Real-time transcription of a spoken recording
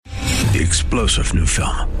The explosive new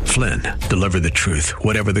film, Flynn, deliver the truth,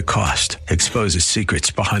 whatever the cost, exposes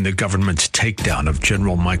secrets behind the government's takedown of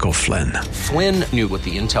General Michael Flynn. Flynn knew what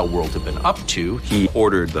the intel world had been up to. He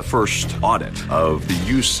ordered the first audit of the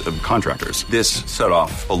use of contractors. This set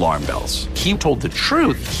off alarm bells. He told the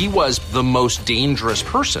truth. He was the most dangerous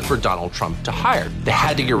person for Donald Trump to hire. They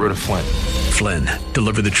had to get rid of Flynn. Flynn,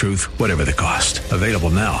 deliver the truth, whatever the cost. Available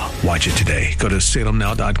now. Watch it today. Go to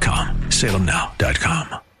salemnow.com.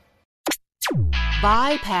 salemnow.com.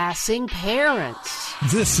 Bypassing parents.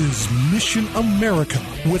 This is Mission America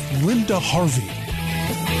with Linda Harvey.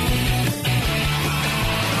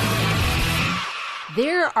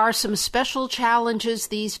 There are some special challenges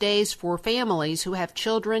these days for families who have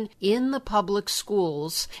children in the public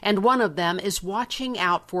schools, and one of them is watching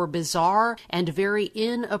out for bizarre and very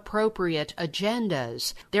inappropriate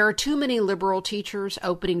agendas. There are too many liberal teachers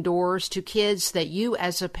opening doors to kids that you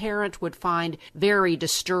as a parent would find very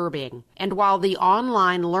disturbing. And while the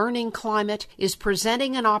online learning climate is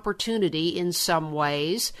presenting an opportunity in some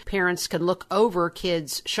ways, parents can look over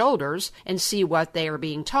kids' shoulders and see what they are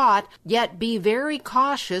being taught, yet be very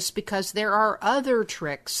cautious because there are other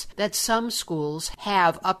tricks that some schools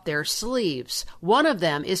have up their sleeves. One of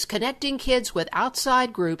them is connecting kids with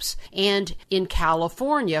outside groups, and in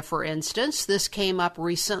California, for instance, this came up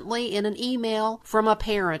recently in an email from a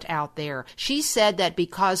parent out there. She said that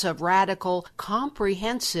because of radical,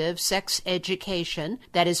 comprehensive sex education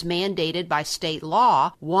that is mandated by state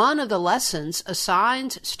law, one of the lessons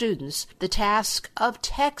assigns students the task of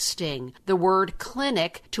texting the word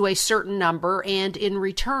clinic to a certain number, and in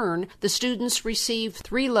return, the students receive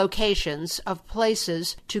 3 locations of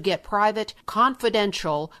places to get private,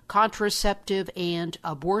 confidential, contraceptive, and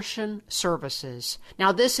abortion services.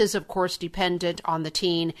 Now, this is, of course, dependent on the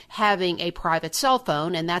teen having a private cell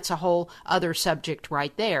phone, and that's a whole other subject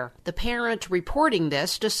right there. The parent reporting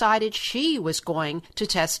this decided she was going to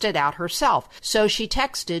test it out herself, so she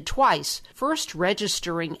texted twice, first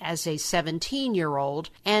registering as a 17-year-old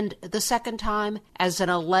and the second time as an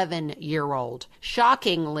 11-year-old.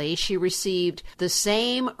 Shockingly, she received the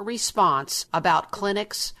same response about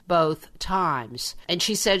clinics both times. And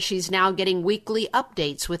she said she's now getting weekly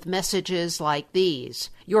updates with messages like these.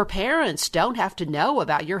 Your parents don't have to know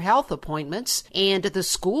about your health appointments, and the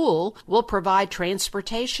school will provide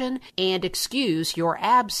transportation and excuse your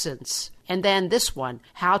absence. And then this one,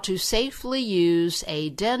 how to safely use a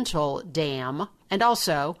dental dam, and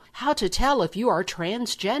also how to tell if you are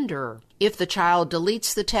transgender. If the child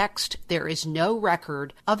deletes the text, there is no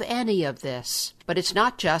record of any of this. But it's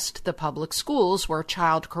not just the public schools where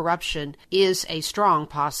child corruption is a strong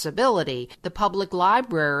possibility. The public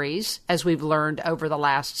libraries, as we've learned over the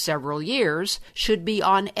last several years, should be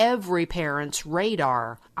on every parent's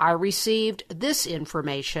radar. I received this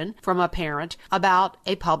information from a parent about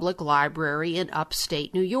a public library in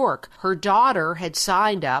upstate New York. Her daughter had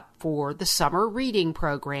signed up for the summer reading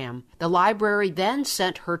program. The library then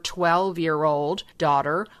sent her 12-year-old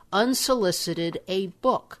daughter unsolicited a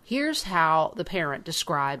book. Here's how the parent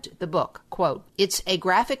described the book. Quote, "It's a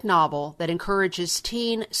graphic novel that encourages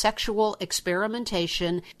teen sexual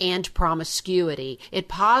experimentation and promiscuity. It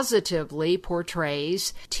positively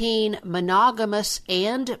portrays teen monogamous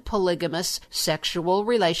and polygamous sexual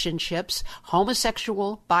relationships,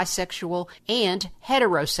 homosexual, bisexual, and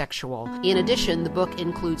heterosexual. In addition, the book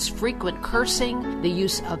includes frequent cursing, the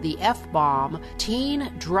use of the F-bomb,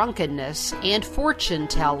 teen drunkenness, and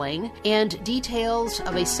fortune-telling, and details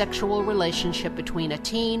of a sexual relationship between a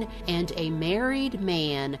teen and a married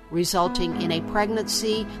man, resulting in a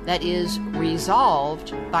pregnancy that is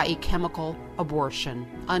resolved by a chemical abortion."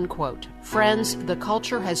 Unquote. Friends, the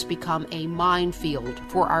culture has become a minefield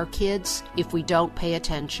for our kids if we don't pay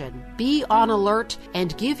attention. Be on alert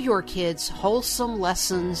and give your kids wholesome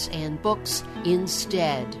lessons and books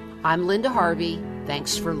instead. I'm Linda Harvey.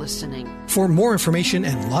 Thanks for listening. For more information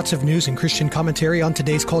and lots of news and Christian commentary on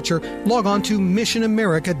today's culture, log on to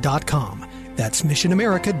missionamerica.com. That's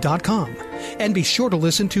missionamerica.com. And be sure to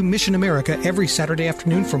listen to Mission America every Saturday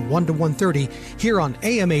afternoon from 1 to 1:30 here on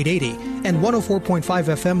AM 880 and 104.5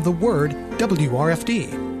 FM The Word, WRFD.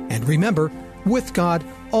 And remember, with God,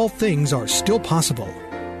 all things are still possible.